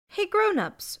Hey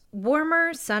grown-ups,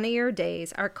 warmer, sunnier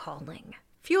days are calling.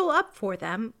 Fuel up for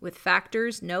them with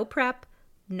Factor's no prep,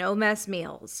 no mess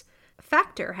meals.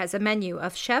 Factor has a menu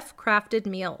of chef-crafted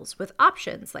meals with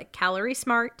options like Calorie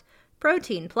Smart,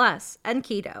 Protein Plus, and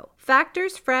Keto.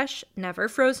 Factor's fresh, never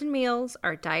frozen meals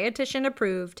are dietitian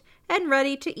approved and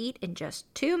ready to eat in just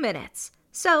 2 minutes.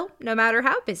 So, no matter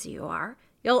how busy you are,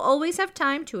 you'll always have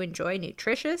time to enjoy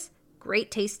nutritious,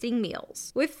 great-tasting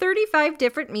meals. With 35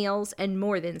 different meals and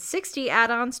more than 60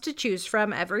 add-ons to choose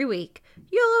from every week,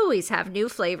 you'll always have new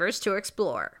flavors to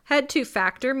explore. Head to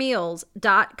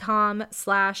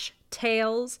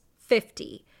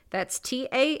factormeals.com/tales50. That's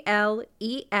TALES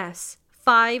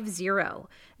 50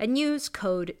 and use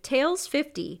code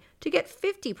TALES50 to get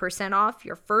 50% off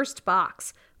your first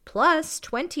box plus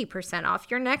 20%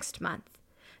 off your next month.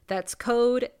 That's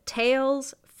code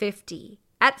TALES50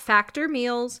 at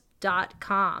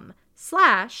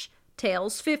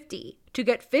factormeals.com/tales50 to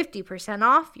get 50%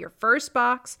 off your first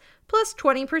box plus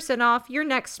 20% off your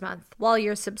next month while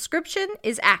your subscription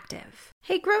is active.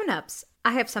 Hey grown-ups,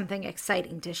 I have something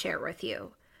exciting to share with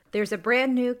you. There's a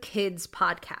brand new kids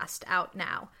podcast out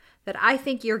now that I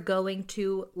think you're going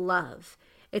to love.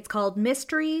 It's called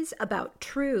Mysteries About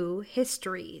True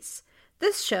Histories.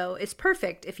 This show is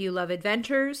perfect if you love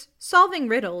adventures, solving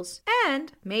riddles,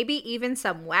 and maybe even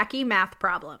some wacky math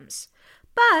problems.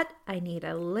 But I need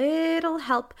a little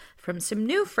help from some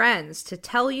new friends to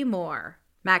tell you more.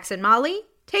 Max and Molly,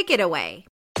 take it away.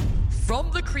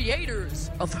 From the creators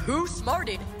of Who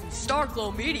Smarted,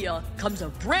 Starglow Media, comes a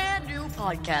brand new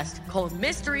podcast called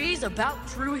Mysteries About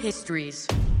True Histories.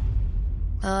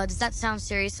 Does that sound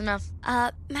serious enough?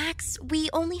 Max, we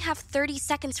only have 30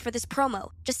 seconds for this promo.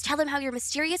 Just tell them how your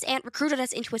mysterious aunt recruited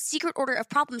us into a secret order of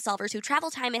problem solvers who travel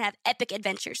time and have epic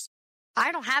adventures.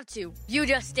 I don't have to. You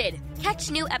just did. Catch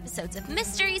new episodes of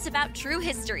Mysteries About True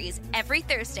Histories every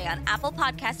Thursday on Apple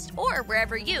Podcasts or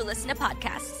wherever you listen to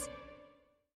podcasts.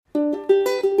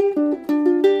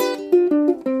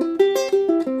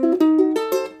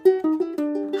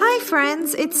 Hi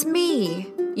friends, it's me,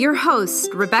 your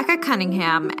host, Rebecca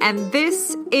Cunningham, and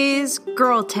this is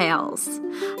Girl Tales.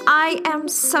 I am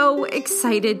so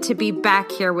excited to be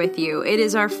back here with you. It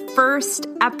is our first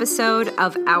episode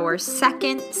of our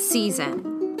second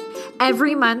season.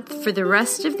 Every month for the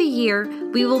rest of the year,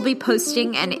 we will be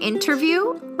posting an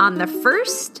interview on the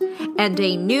 1st and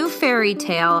a new fairy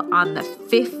tale on the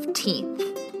 15th.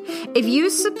 If you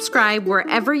subscribe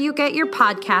wherever you get your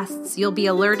podcasts, you'll be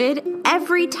alerted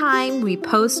every time we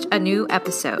post a new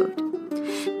episode.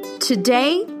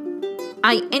 Today,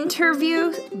 I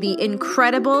interview the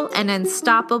incredible and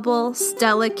unstoppable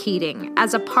Stella Keating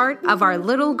as a part of our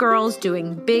Little Girls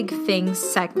Doing Big Things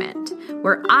segment,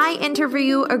 where I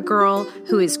interview a girl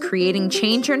who is creating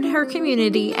change in her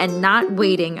community and not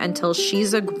waiting until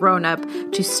she's a grown-up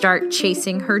to start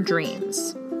chasing her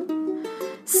dreams.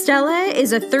 Stella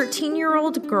is a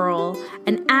 13-year-old girl,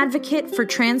 an advocate for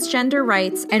transgender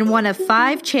rights, and one of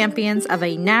 5 champions of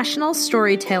a national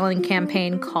storytelling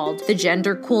campaign called the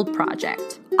Gender Cool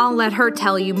Project. I'll let her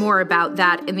tell you more about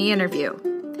that in the interview.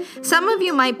 Some of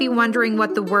you might be wondering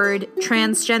what the word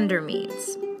transgender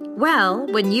means. Well,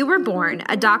 when you were born,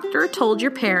 a doctor told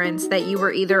your parents that you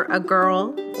were either a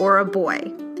girl or a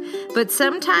boy. But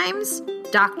sometimes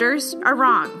doctors are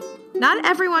wrong. Not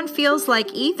everyone feels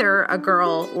like either a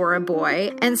girl or a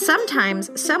boy, and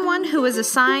sometimes someone who was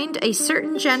assigned a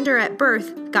certain gender at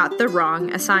birth got the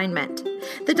wrong assignment.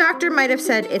 The doctor might have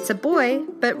said it's a boy,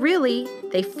 but really,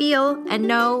 they feel and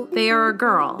know they are a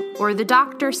girl. Or the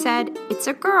doctor said it's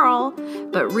a girl,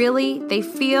 but really, they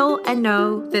feel and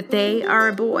know that they are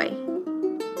a boy.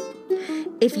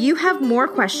 If you have more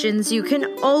questions, you can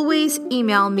always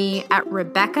email me at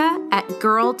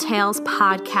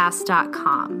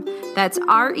rebecca@girltalespodcast.com. That's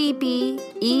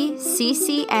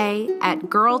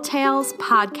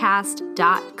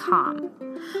REBECCA@girltalespodcast.com.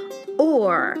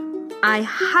 Or I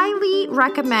highly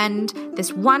recommend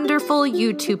this wonderful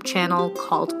YouTube channel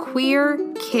called Queer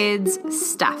Kids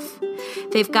Stuff.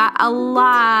 They've got a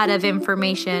lot of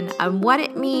information on what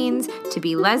it means to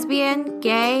be lesbian,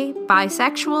 gay,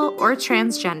 bisexual, or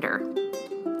transgender.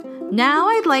 Now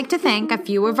I'd like to thank a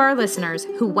few of our listeners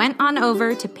who went on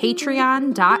over to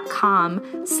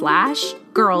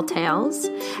patreon.com/girltales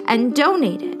and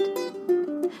donated.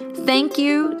 Thank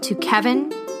you to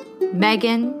Kevin,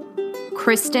 Megan,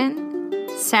 Kristen,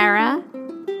 Sarah,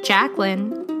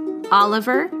 Jacqueline,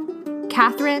 Oliver,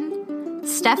 Catherine,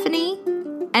 Stephanie,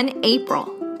 and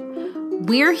April.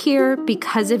 We're here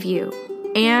because of you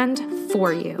and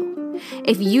for you.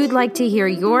 If you'd like to hear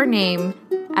your name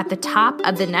at the top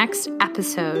of the next episode,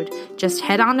 episode, just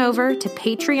head on over to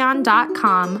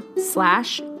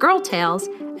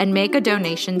patreon.com/girltales and make a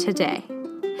donation today.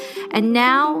 And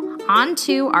now, on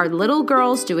to our Little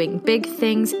Girls Doing Big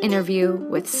Things interview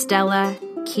with Stella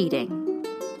Keating.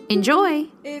 Enjoy!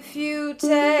 If you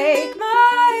take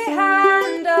my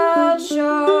hand, I'll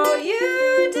show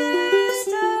you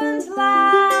distant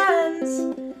lands.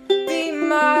 Be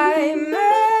my mate.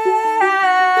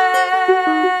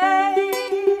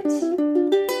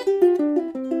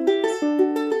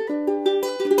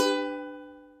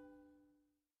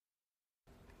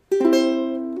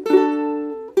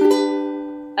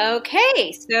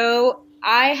 Okay, so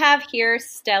I have here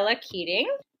Stella Keating.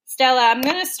 Stella, I'm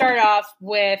going to start off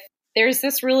with, there's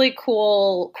this really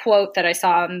cool quote that I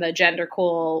saw on the Gender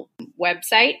Cool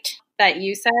website that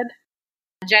you said.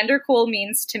 Gender cool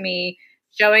means to me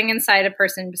showing inside a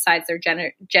person besides their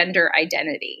gender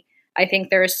identity. I think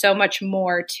there is so much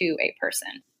more to a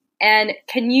person. And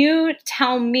can you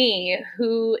tell me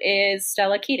who is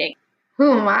Stella Keating?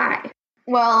 Who am I?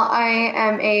 Well, I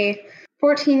am a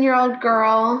 14-year-old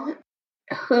girl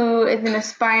who is an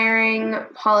aspiring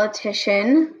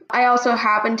politician. I also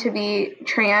happen to be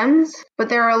trans, but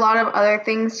there are a lot of other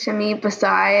things to me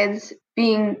besides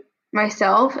being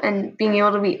myself and being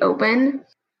able to be open.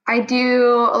 I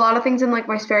do a lot of things in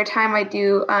my spare time. I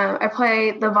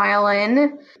play the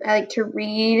violin. I like to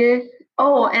read.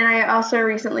 Oh, and I also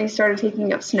recently started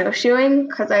taking up snowshoeing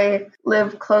because I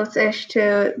live close-ish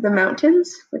to the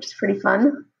mountains, which is pretty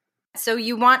fun. So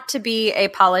you want to be a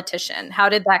politician. How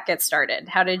did that get started?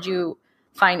 How did you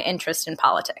find interest in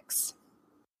politics?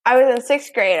 I was in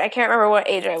 6th grade. I can't remember what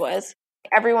age I was.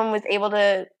 Everyone was able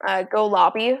to go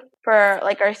lobby for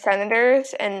our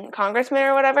senators and congressmen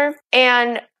or whatever.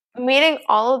 And meeting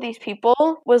all of these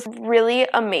people was really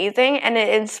amazing, and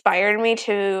it inspired me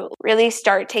to really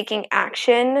start taking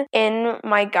action in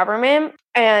my government.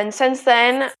 And since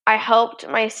then, I helped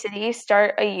my city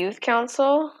start a youth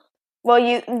council. Well,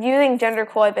 using Gender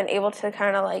Cool, I've been able to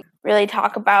kind of really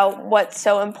talk about what's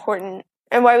so important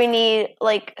and why we need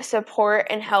support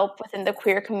and help within the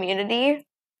queer community,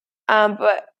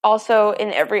 but also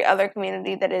in every other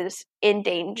community that is in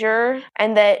danger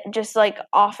and that just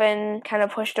often kind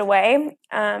of pushed away,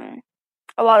 a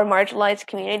lot of marginalized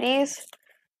communities.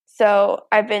 So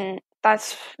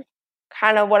that's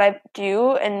kind of what I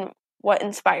do and what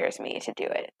inspires me to do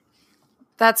it.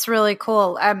 That's really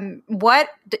cool. What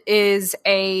is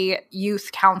a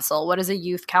youth council? What does a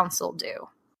youth council do?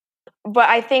 But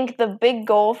I think the big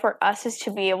goal for us is to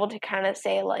be able to kind of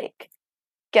say,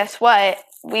 guess what?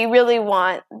 We really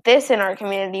want this in our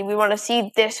community. We want to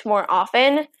see this more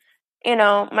often. You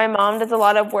know, my mom does a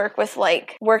lot of work with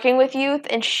working with youth,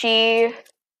 and she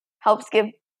helps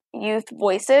give youth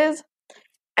voices.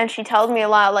 And she tells me a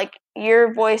lot,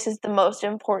 your voice is the most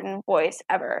important voice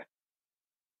ever.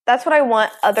 That's what I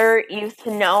want other youth to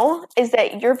know, is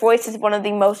that your voice is one of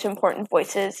the most important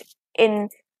voices in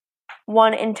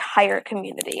one entire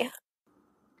community.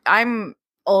 I'm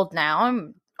old now.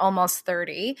 I'm almost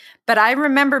 30, but I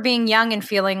remember being young and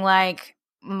feeling like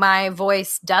my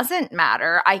voice doesn't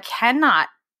matter. I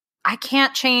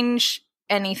can't change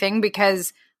anything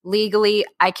because legally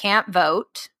I can't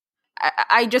vote.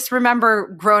 I just remember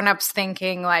grown-ups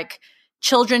thinking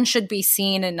children should be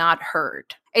seen and not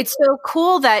heard. It's so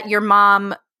cool that your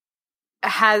mom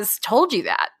has told you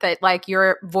that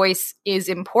your voice is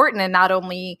important, and not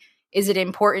only is it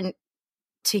important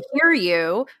to hear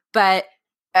you, but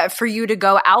for you to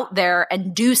go out there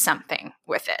and do something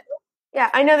with it. Yeah,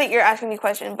 I know that you're asking me a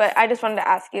question, but I just wanted to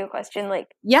ask you a question.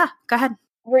 Yeah, go ahead.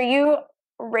 Were you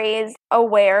raised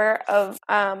aware of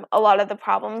a lot of the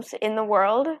problems in the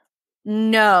world?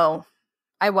 No,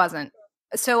 I wasn't.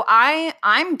 So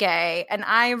I'm gay, and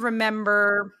I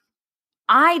remember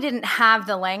I didn't have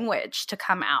the language to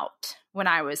come out when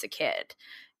I was a kid.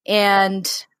 And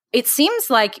it seems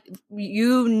like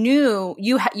you knew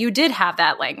you did have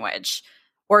that language,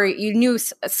 or you knew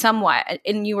somewhat,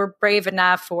 and you were brave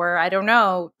enough, or I don't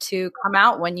know, to come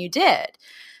out when you did.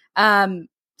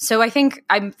 So I think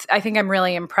I'm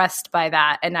really impressed by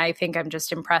that, and I think I'm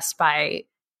just impressed by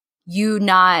you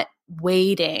not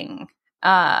waiting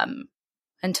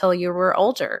until you were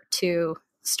older to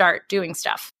start doing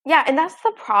stuff. Yeah, and that's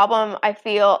the problem I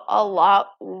feel a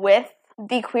lot with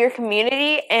the queer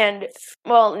community, and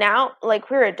well, now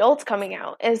queer adults coming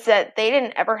out, is that they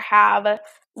didn't ever have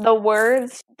the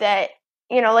words that,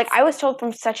 I was told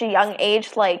from such a young age,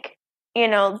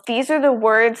 these are the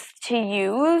words to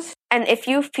use, and if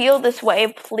you feel this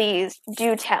way, please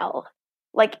do tell.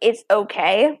 It's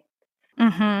okay.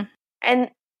 Mm-hmm. And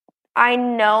I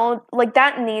know,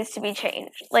 that needs to be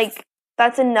changed.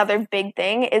 That's another big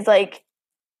thing is,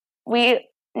 we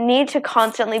need to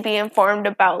constantly be informed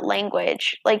about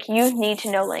language. Like, youth need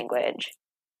to know language,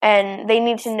 and they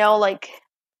need to know like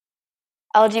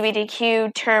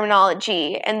LGBTQ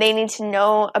terminology, and they need to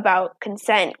know about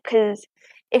consent, because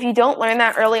if you don't learn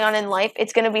that early on in life,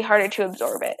 it's going to be harder to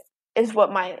absorb it, is what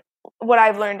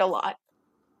I've learned a lot.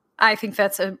 I think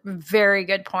that's a very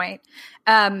good point.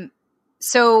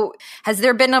 So has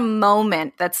there been a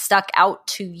moment that stuck out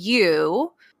to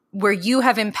you where you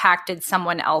have impacted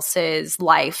someone else's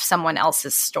life, someone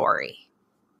else's story?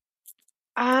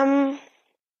 I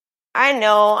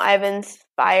know I've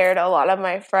inspired a lot of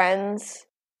my friends,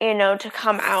 to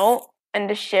come out and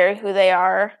to share who they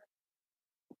are.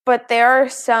 But there are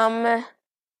some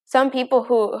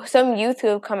youth who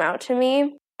have come out to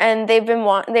me, and they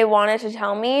wanted to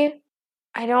tell me.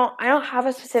 I don't have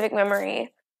a specific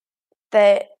memory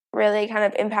that really kind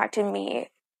of impacted me.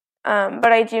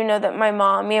 But I do know that me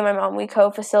and my mom, we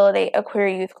co-facilitate a queer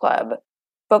youth club,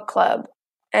 book club,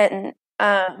 and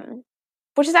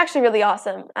which is actually really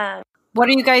awesome. What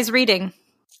are you guys reading?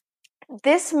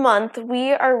 This month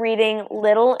we are reading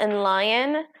Little and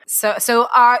Lion. So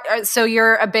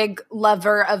you're a big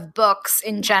lover of books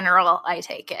in general, I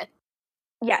take it.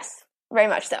 Yes, very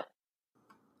much so.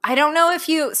 I don't know if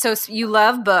you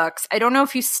love books. I don't know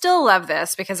if you still love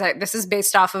this, because this is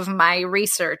based off of my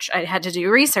research. I had to do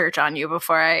research on you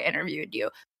before I interviewed you.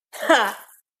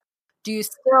 Do you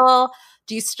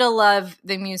still love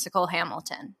the musical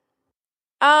Hamilton?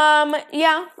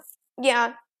 Yeah.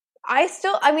 I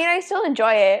still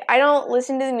enjoy it. I don't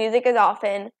listen to the music as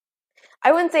often.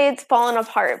 I wouldn't say it's fallen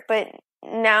apart, but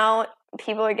now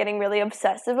people are getting really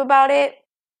obsessive about it.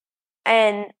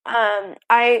 And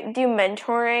I do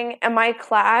mentoring, and my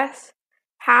class,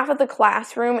 half of the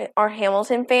classroom are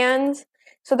Hamilton fans.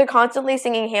 So they're constantly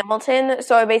singing Hamilton.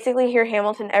 So I basically hear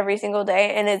Hamilton every single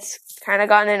day, and it's kind of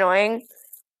gotten annoying.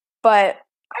 But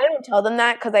I don't tell them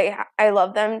that because I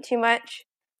love them too much.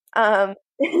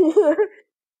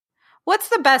 What's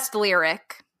the best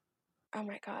lyric? Oh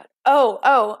my God.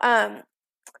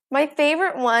 My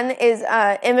favorite one is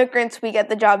Immigrants, We Get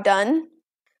the Job Done.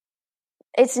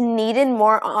 It's needed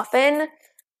more often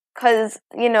because,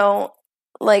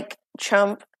 like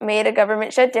Trump made a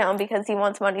government shutdown because he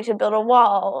wants money to build a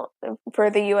wall for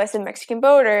the U.S. and Mexican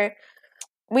border.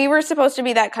 We were supposed to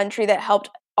be that country that helped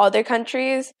other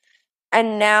countries,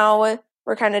 and now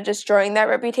we're kind of destroying that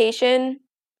reputation.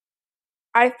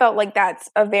 I felt like that's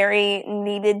a very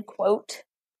needed quote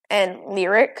and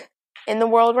lyric in the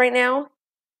world right now.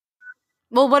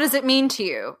 Well, what does it mean to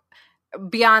you?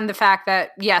 Beyond the fact that,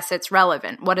 yes, it's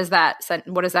relevant. What does that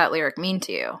lyric mean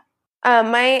to you?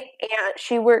 My aunt,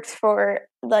 she works for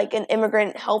like an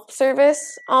immigrant help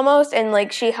service almost, and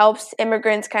like she helps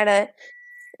immigrants kind of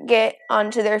get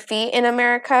onto their feet in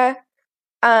America.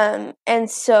 And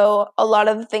so a lot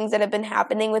of the things that have been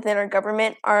happening within our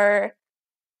government are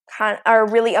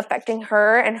really affecting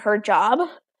her and her job.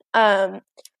 So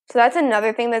that's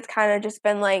another thing that's kind of just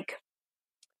been like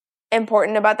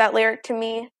important about that lyric to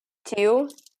me too.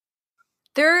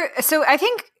 So I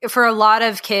think for a lot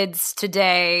of kids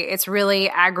today, it's really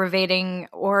aggravating,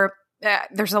 or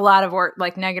there's a lot of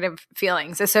negative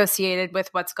feelings associated with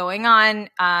what's going on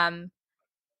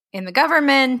in the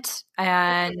government,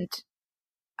 and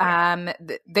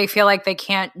they feel like they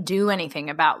can't do anything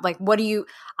about, like,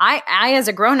 I as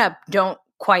a grown-up don't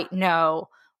quite know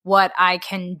what I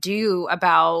can do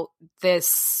about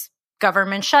this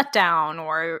government shutdown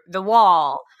or the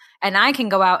wall, and I can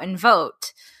go out and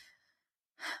vote.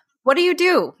 What do you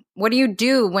do? What do you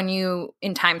do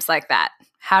in times like that?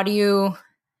 How do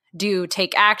you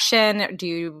take action? Do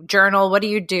you journal? What do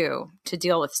you do to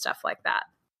deal with stuff like that?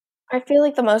 I feel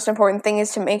like the most important thing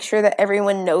is to make sure that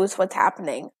everyone knows what's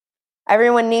happening.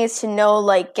 Everyone needs to know,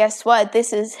 like, guess what?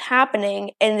 This is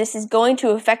happening, and this is going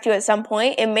to affect you at some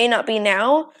point. It may not be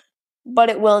now, but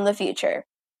it will in the future.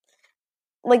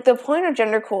 Like, the point of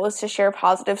Gender Cool is to share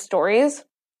positive stories.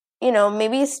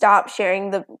 Maybe stop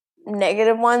sharing the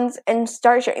negative ones and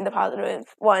start sharing the positive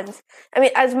ones. I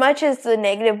mean, as much as the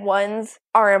negative ones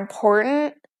are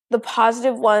important, the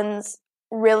positive ones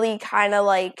really kind of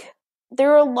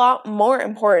they're a lot more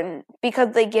important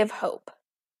because they give hope.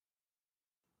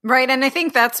 Right. And I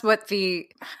think that's what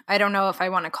I don't know if I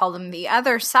want to call them the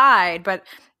other side, but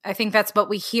I think that's what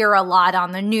we hear a lot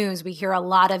on the news. We hear a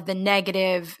lot of the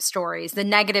negative stories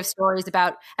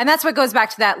about, and that's what goes back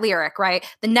to that lyric, right?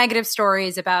 The negative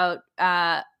stories about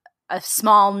a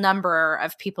small number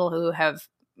of people who have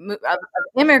of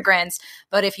immigrants.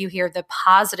 But if you hear the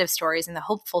positive stories and the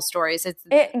hopeful stories,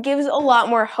 it gives a lot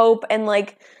more hope. And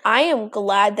I am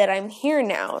glad that I'm here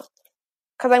now,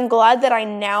 because I'm glad that I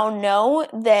now know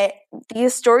that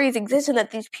these stories exist and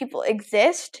that these people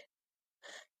exist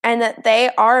and that they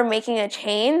are making a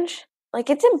change. Like,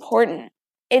 it's important.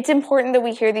 It's important that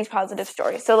we hear these positive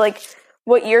stories. So, like,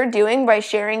 what you're doing by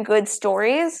sharing good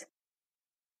stories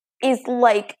is,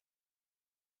 like,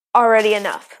 already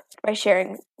enough by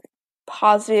sharing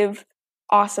positive,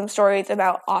 awesome stories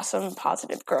about awesome,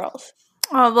 positive girls.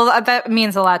 Oh, well, that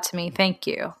means a lot to me. Thank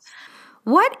you.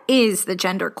 What is the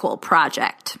Gender Cool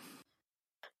Project?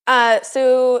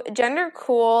 So Gender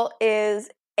Cool is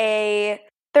they're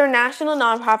national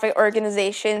nonprofit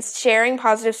organizations sharing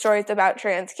positive stories about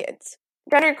trans kids.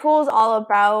 Gender Cool is all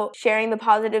about sharing the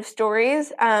positive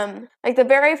stories. Like the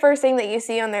very first thing that you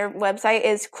see on their website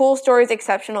is Cool Stories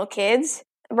Exceptional Kids.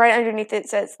 Right underneath it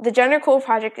says, the Gender Cool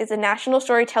Project is a national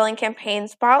storytelling campaign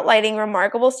spotlighting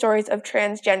remarkable stories of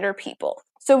transgender people.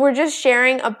 So we're just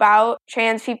sharing about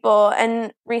trans people,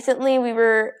 and recently we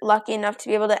were lucky enough to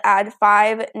be able to add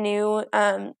 5 new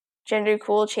Gender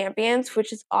Cool champions,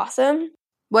 which is awesome.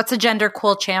 What's a Gender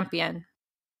Cool champion?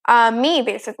 Me,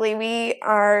 basically. We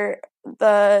are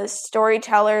the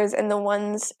storytellers and the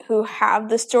ones who have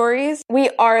the stories.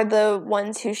 We are the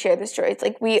ones who share the stories.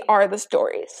 Like, we are the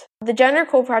stories. The Gender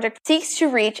Cool Project seeks to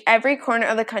reach every corner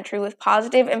of the country with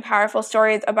positive and powerful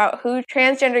stories about who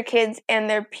transgender kids and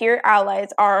their peer allies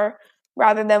are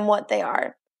rather than what they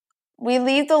are. We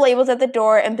leave the labels at the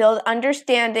door and build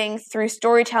understanding through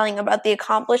storytelling about the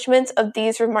accomplishments of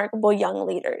these remarkable young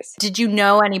leaders. Did you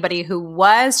know anybody who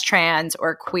was trans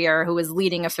or queer who was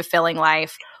leading a fulfilling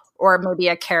life, or maybe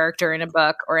a character in a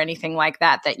book or anything like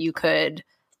that that you could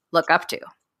look up to?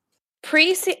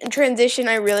 Pre-transition,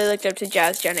 I really looked up to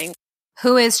Jazz Jennings.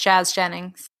 Who is Jazz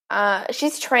Jennings?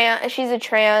 She's a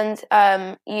trans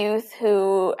youth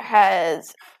who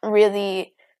has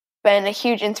really been a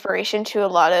huge inspiration to a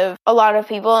lot of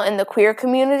people in the queer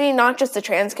community, not just the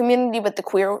trans community, but the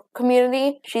queer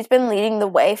community. She's been leading the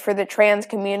way for the trans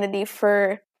community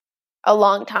for a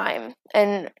long time,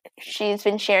 and she's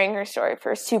been sharing her story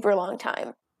for a super long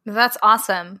time. That's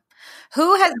awesome.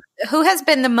 Who has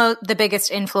been the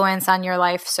biggest influence on your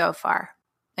life so far?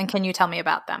 And can you tell me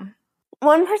about them?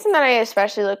 One person that I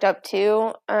especially looked up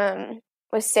to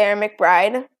was Sarah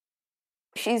McBride.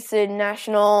 She's the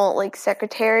national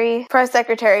press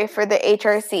secretary for the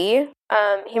HRC,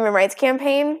 Human Rights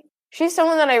Campaign. She's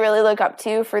someone that I really look up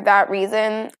to for that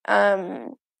reason,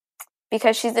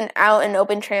 because she's an out and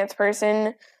open trans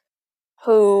person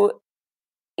who,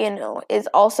 is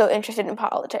also interested in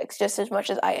politics just as much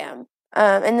as I am.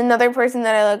 And another person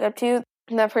that I look up to,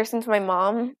 and that person's my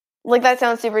mom. Like, that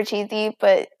sounds super cheesy,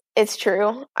 but it's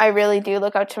true. I really do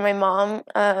look up to my mom.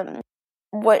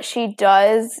 What she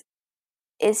does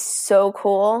is so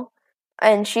cool,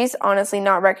 and she's honestly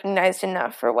not recognized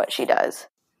enough for what she does.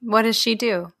 What does she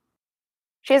do?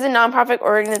 She has a nonprofit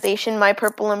organization, My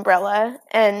Purple Umbrella,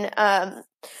 and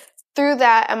through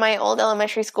that, at my old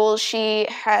elementary school, she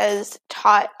has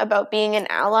taught about being an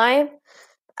ally,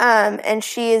 and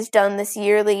she has done this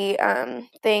yearly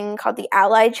thing called the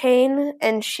Ally Chain,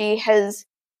 and she's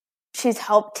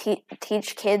helped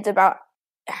teach kids about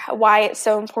why it's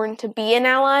so important to be an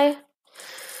ally.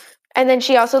 And then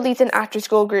she also leads an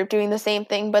after-school group doing the same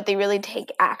thing, but they really take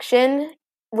action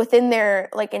within their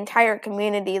entire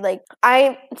community. Like,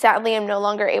 I sadly am no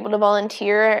longer able to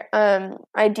volunteer.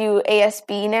 I do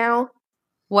ASB now.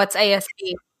 What's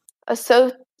ASB?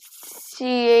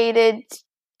 Associated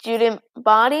Student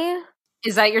Body.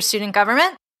 Is that your student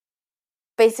government?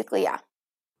 Basically, yeah.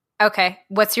 Okay.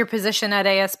 What's your position at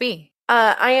ASB?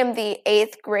 I am the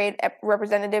 8th grade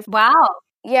representative. Wow.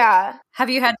 Yeah. Have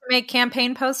you had to make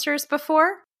campaign posters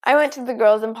before? I went to the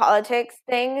Girls in Politics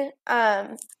thing.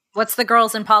 What's the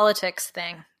Girls in Politics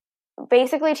thing?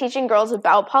 Basically teaching girls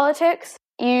about politics.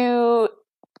 You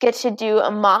get to do a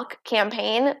mock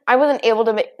campaign. I wasn't able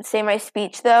to say my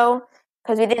speech, though,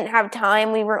 because we didn't have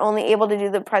time. We were only able to do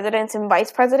the presidents and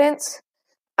vice presidents,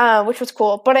 which was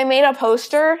cool. But I made a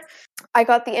poster. I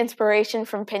got the inspiration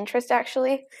from Pinterest,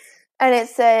 actually. And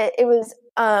it was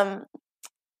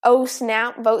Oh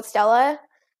Snap, Vote Stella.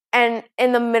 And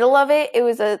in the middle of it, it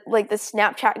was the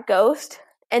Snapchat ghost.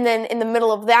 And then in the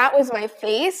middle of that was my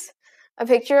face, a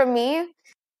picture of me.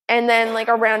 And then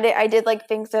around it, I did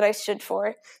things that I stood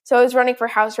for. So I was running for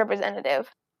House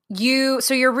representative. You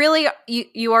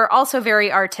are also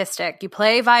very artistic. You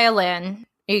play violin.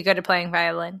 Are you good at playing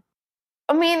violin?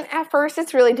 I mean, at first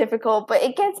it's really difficult, but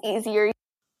it gets easier.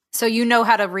 So you know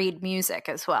how to read music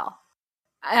as well.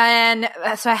 And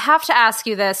so I have to ask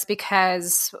you this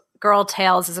because Girl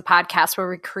Tales is a podcast where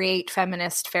we create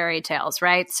feminist fairy tales,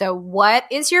 right? So what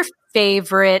is your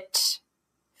favorite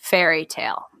fairy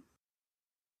tale?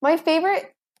 My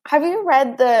favorite, have you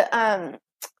read the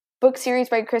book series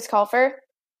by Chris Colfer,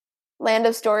 Land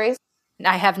of Stories?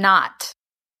 I have not.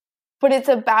 But it's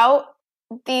about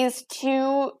these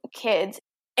two kids,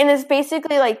 and it's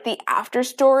basically like the after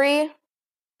story.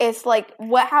 It's like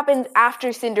what happened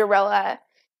after Cinderella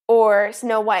or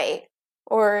Snow White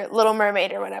or Little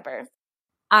Mermaid or whatever.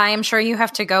 I am sure you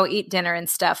have to go eat dinner and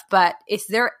stuff, but is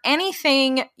there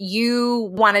anything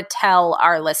you want to tell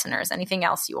our listeners? Anything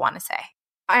else you want to say?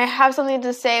 I have something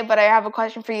to say, but I have a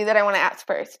question for you that I want to ask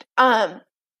first. Are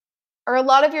a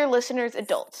lot of your listeners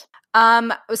adults?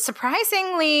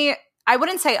 Surprisingly, I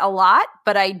wouldn't say a lot,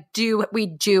 but we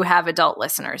do have adult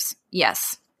listeners.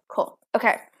 Yes. Cool.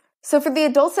 Okay. So for the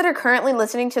adults that are currently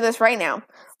listening to this right now,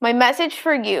 my message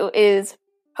for you is,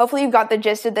 hopefully you got the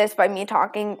gist of this by me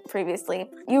talking previously.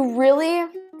 You really,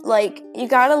 you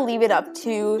gotta leave it up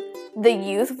to the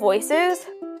youth voices.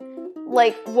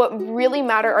 What really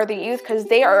matter are the youth, because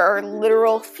they are our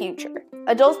literal future.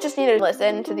 Adults just need to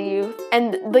listen to the youth,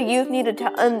 and the youth need to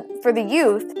tell, and for the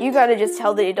youth, you gotta just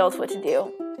tell the adults what to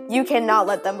do. You cannot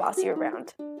let them boss you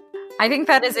around. I think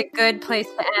that is a good place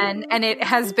to end, and it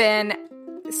has been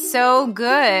so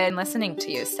good listening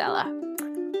to you, Stella.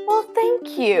 Well,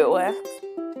 thank you.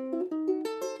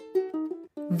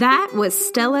 That was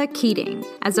Stella Keating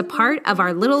as a part of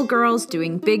our Little Girls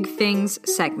Doing Big Things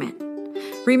segment.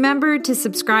 Remember to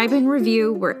subscribe and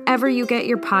review wherever you get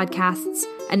your podcasts.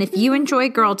 And if you enjoy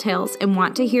Girl Tales and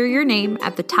want to hear your name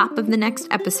at the top of the next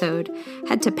episode,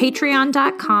 head to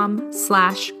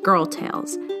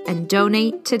patreon.com/girltales and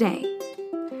donate today.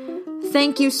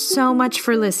 Thank you so much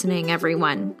for listening,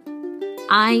 everyone.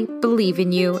 I believe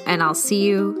in you, and I'll see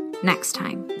you next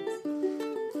time.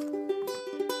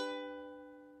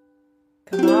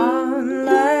 Come on,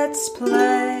 let's